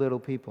are no little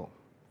people.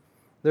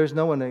 There's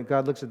no one that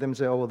God looks at them and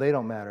says, oh, well, they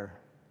don't matter.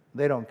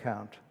 They don't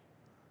count.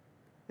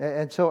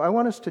 And so I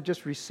want us to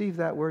just receive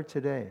that word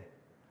today.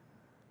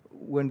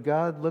 When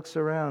God looks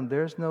around,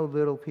 there's no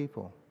little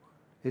people.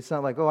 It's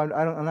not like, oh,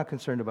 I'm not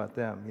concerned about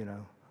them,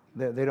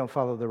 They don't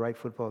follow the right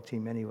football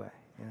team anyway.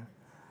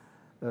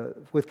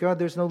 With God,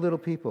 there's no little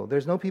people.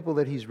 There's no people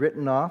that He's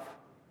written off.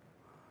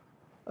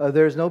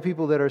 There's no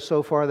people that are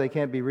so far they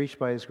can't be reached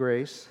by His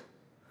grace.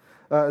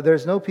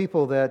 There's no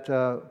people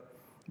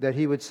that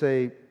He would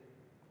say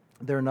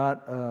they're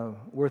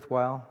not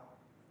worthwhile.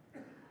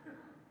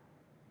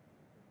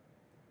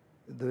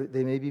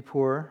 They may be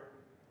poor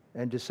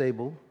and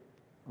disabled,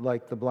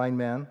 like the blind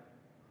man.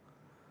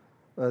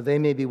 They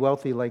may be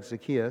wealthy, like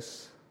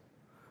Zacchaeus.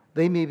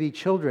 They may be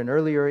children.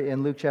 Earlier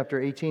in Luke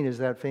chapter 18 is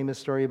that famous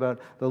story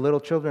about the little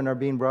children are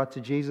being brought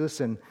to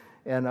Jesus, and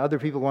other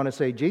people want to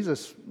say,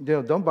 Jesus,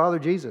 don't bother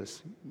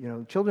Jesus.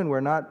 Children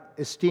were not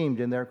esteemed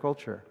in their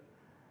culture.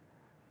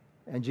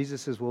 And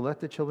Jesus says, well, let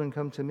the children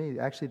come to me.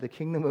 Actually, the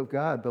kingdom of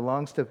God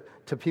belongs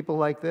to people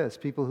like this,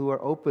 people who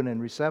are open and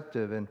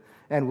receptive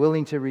and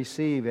willing to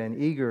receive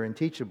and eager and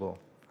teachable.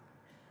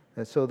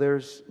 And so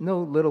there's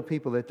no little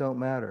people that don't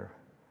matter.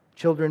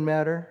 Children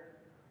matter,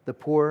 the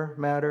poor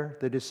matter,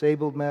 the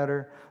disabled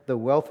matter, the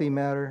wealthy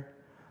matter,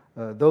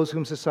 those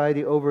whom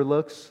society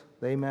overlooks,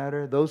 they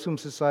matter. Those whom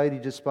society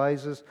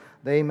despises,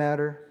 they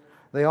matter.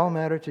 They all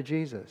matter to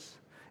Jesus.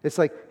 It's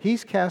like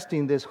He's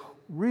casting this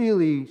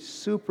really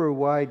super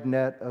wide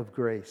net of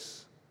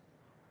grace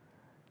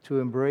to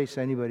embrace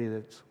anybody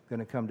that's going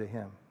to come to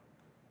Him.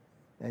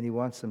 And He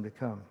wants them to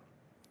come.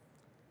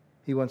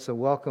 He wants to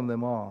welcome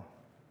them all.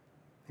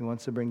 He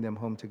wants to bring them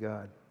home to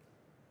God.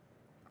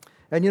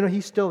 And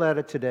He's still at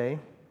it today.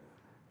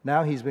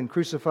 Now He's been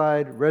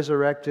crucified,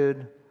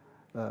 resurrected,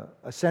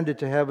 ascended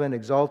to heaven,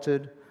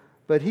 exalted,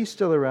 but he's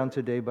still around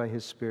today by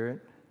his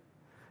Spirit.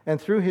 And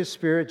through his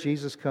Spirit,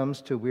 Jesus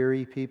comes to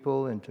weary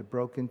people and to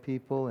broken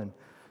people and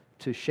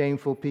to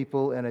shameful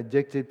people and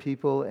addicted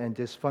people and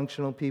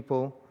dysfunctional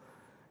people.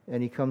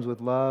 And he comes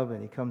with love,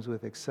 and he comes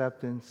with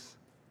acceptance,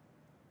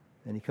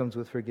 and he comes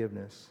with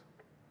forgiveness.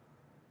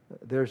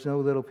 There's no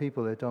little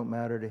people that don't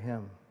matter to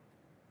him.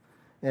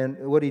 And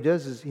what he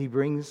does is he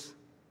brings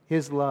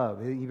his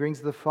love. He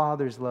brings the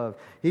Father's love.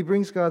 He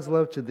brings God's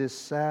love to this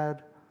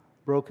sad,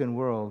 broken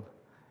world.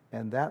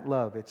 And that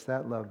love, it's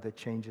that love that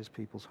changes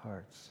people's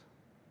hearts.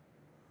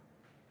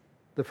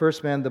 The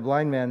first man, the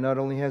blind man, not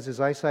only has his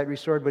eyesight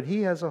restored, but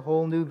he has a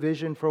whole new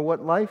vision for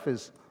what life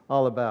is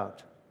all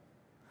about.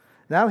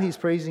 Now he's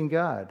praising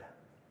God.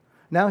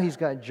 Now he's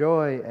got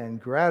joy and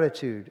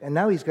gratitude. And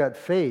now he's got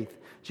faith.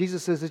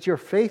 Jesus says it's your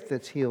faith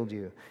that's healed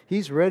you.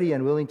 He's ready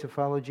and willing to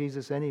follow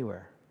Jesus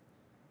anywhere.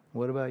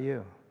 What about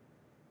you?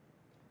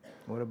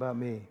 What about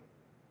me?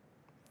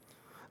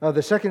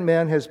 The second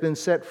man has been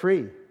set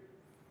free.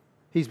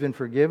 He's been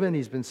forgiven.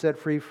 He's been set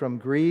free from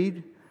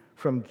greed,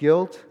 from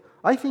guilt.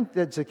 I think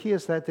that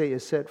Zacchaeus that day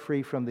is set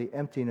free from the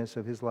emptiness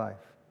of his life.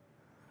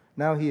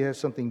 Now he has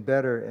something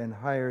better and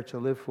higher to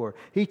live for.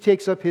 He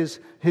takes up his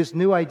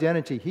new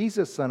identity. He's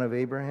a son of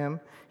Abraham.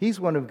 He's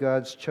one of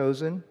God's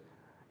chosen.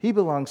 He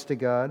belongs to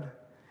God.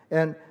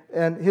 And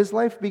his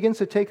life begins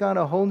to take on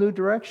a whole new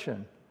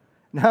direction.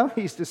 Now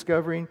he's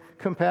discovering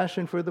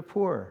compassion for the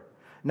poor.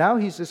 Now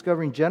he's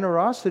discovering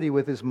generosity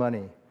with his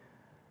money.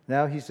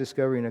 Now he's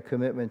discovering a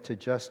commitment to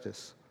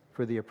justice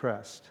for the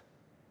oppressed.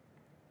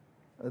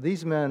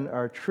 These men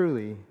are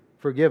truly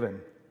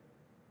forgiven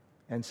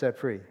and set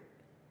free.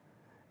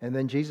 And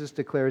then Jesus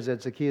declares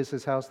at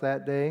Zacchaeus' house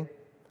that day,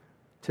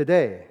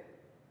 today,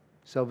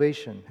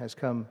 salvation has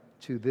come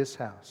to this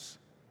house.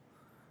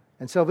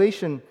 And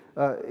salvation,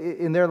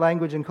 in their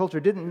language and culture,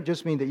 didn't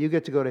just mean that you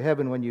get to go to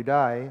heaven when you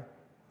die.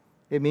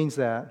 It means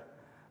that.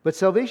 But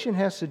salvation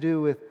has to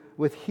do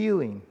with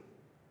healing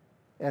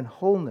and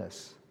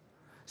wholeness.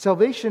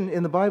 Salvation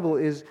in the Bible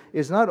is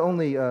not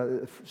only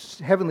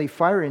heavenly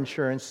fire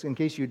insurance. In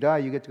case you die,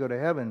 you get to go to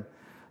heaven.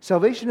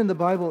 Salvation in the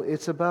Bible,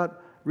 it's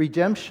about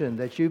redemption,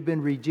 that you've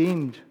been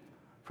redeemed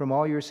from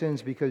all your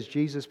sins because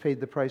Jesus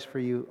paid the price for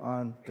you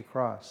on the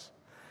cross.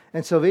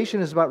 And salvation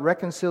is about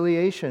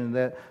reconciliation,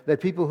 that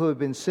people who have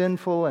been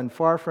sinful and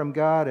far from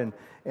God and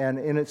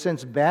in a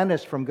sense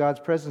banished from God's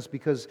presence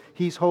because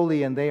He's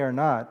holy and they are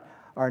not,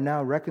 are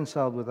now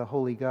reconciled with a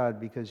holy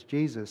God because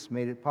Jesus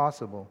made it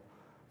possible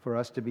for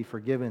us to be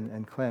forgiven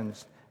and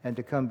cleansed and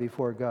to come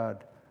before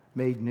God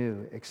made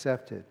new,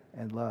 accepted,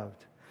 and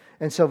loved.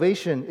 And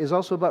salvation is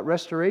also about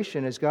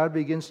restoration as God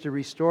begins to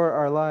restore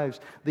our lives.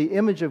 The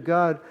image of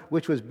God,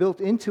 which was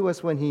built into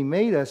us when He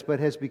made us,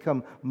 but has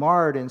become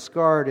marred and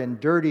scarred and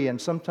dirty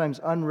and sometimes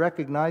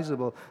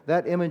unrecognizable,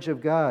 that image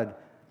of God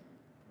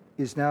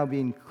is now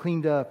being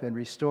cleaned up and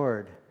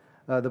restored.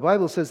 The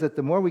Bible says that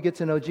the more we get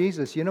to know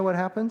Jesus, you know what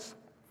happens?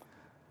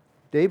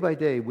 Day by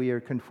day, we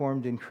are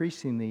conformed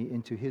increasingly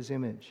into His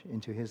image,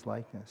 into His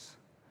likeness.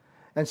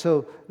 And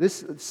so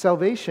this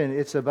salvation,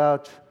 it's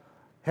about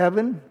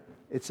heaven,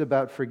 it's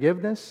about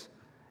forgiveness,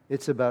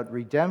 it's about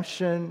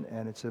redemption,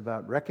 and it's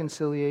about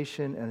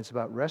reconciliation, and it's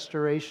about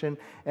restoration.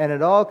 And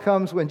it all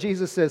comes when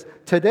Jesus says,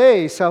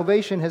 today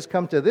salvation has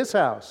come to this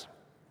house,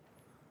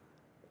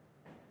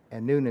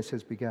 and newness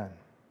has begun.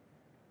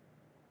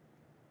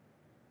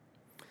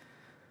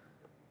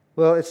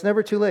 Well, it's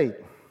never too late.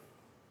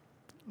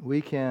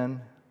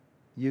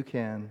 You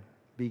can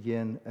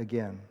begin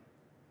again.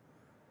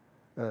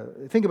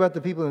 Think about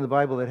the people in the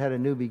Bible that had a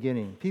new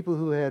beginning. People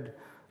who had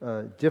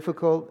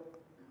difficult,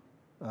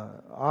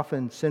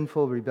 often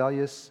sinful,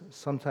 rebellious,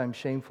 sometimes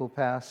shameful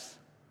pasts.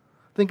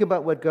 Think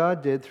about what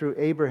God did through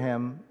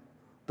Abraham,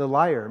 the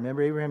liar.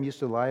 Remember, Abraham used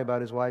to lie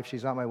about his wife.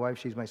 She's not my wife,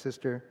 she's my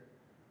sister.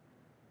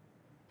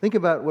 Think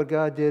about what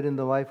God did in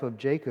the life of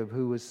Jacob,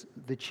 who was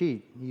the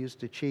cheat. He used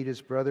to cheat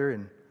his brother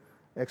and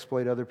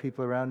exploit other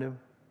people around him.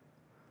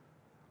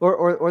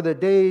 Or the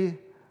day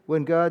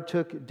when God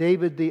took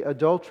David the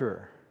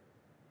adulterer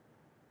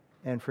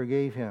and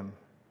forgave him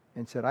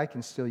and said, I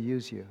can still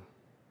use you.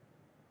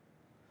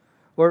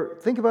 Or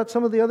think about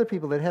some of the other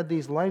people that had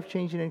these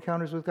life-changing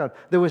encounters with God.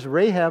 There was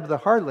Rahab the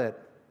harlot,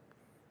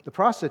 the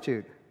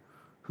prostitute,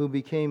 who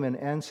became an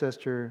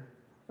ancestor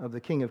of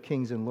the King of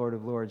Kings and Lord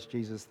of Lords,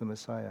 Jesus the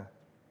Messiah.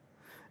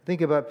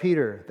 Think about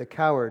Peter, the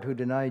coward who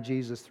denied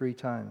Jesus 3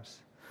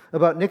 times.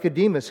 About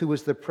Nicodemus, who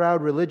was the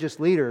proud religious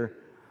leader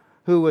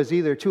who was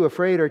either too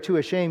afraid or too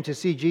ashamed to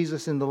see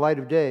Jesus in the light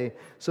of day,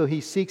 so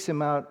he seeks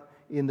him out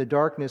in the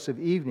darkness of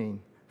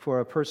evening for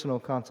a personal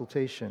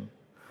consultation.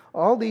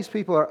 All these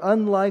people are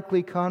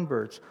unlikely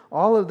converts.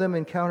 All of them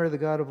encounter the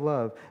God of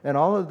love, and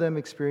all of them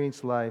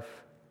experience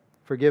life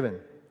forgiven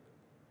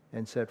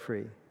and set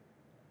free.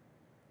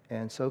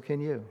 And so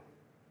can you.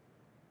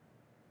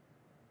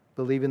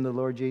 Believe in the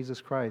Lord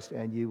Jesus Christ,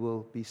 and you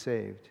will be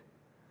saved.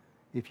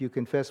 If you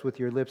confess with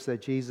your lips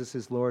that Jesus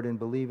is Lord and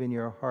believe in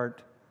your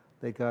heart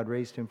that God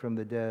raised Him from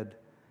the dead,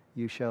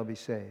 you shall be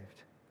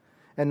saved.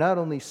 And not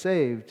only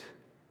saved,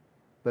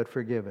 but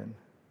forgiven.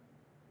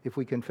 If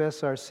we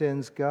confess our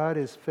sins, God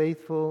is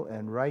faithful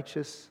and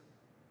righteous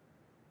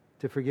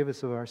to forgive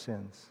us of our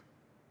sins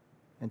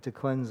and to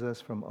cleanse us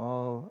from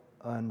all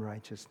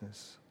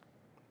unrighteousness.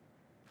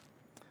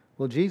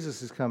 Well,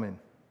 Jesus is coming.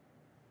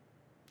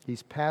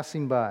 He's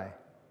passing by.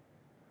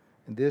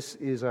 And this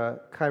is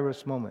a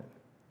Kairos moment.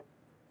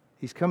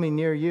 He's coming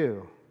near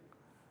you.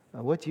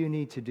 What do you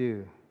need to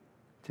do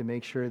to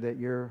make sure that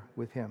you're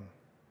with Him?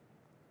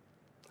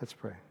 Let's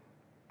pray.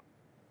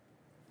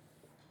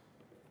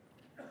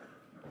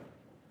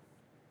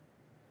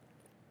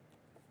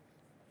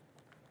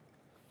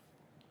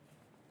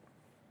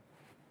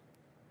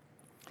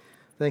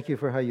 Thank you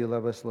for how you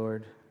love us,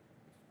 Lord.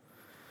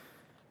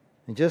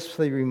 And just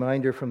the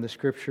reminder from the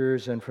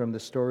Scriptures and from the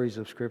stories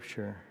of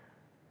Scripture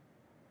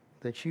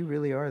that you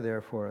really are there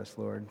for us,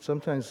 Lord.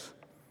 Sometimes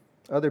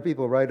other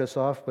people write us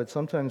off, but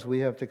sometimes we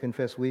have to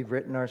confess we've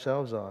written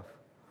ourselves off.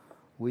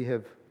 We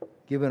have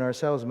given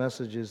ourselves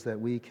messages that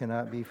we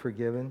cannot be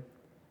forgiven,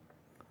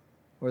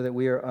 or that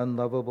we are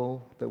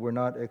unlovable, that we're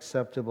not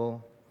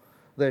acceptable,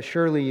 that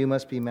surely you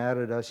must be mad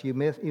at us. You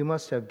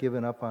must have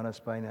given up on us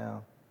by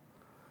now.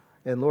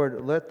 And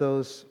Lord, let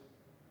those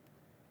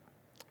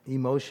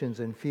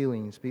emotions and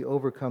feelings be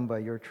overcome by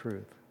your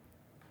truth.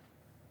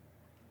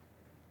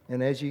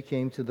 And as you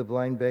came to the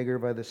blind beggar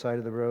by the side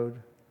of the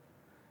road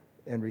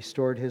and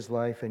restored his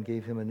life and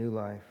gave him a new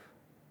life,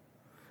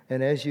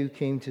 and as you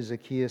came to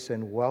Zacchaeus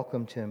and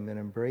welcomed him and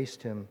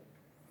embraced him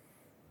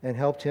and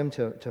helped him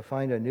to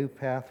find a new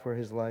path for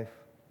his life,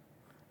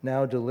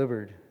 now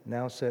delivered,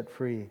 now set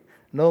free,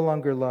 no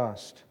longer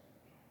lost,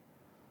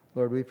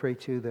 Lord, we pray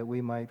too that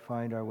we might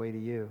find our way to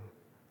you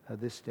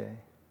this day,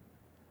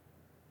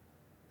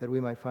 that we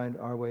might find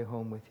our way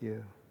home with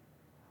you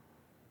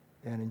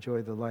and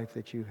enjoy the life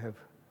that you have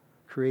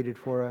created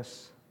for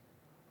us,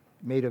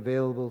 made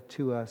available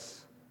to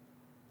us,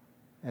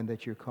 and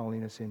that you're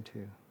calling us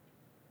into.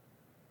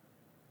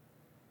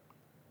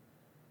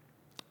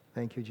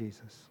 Thank you,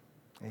 Jesus.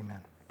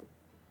 Amen.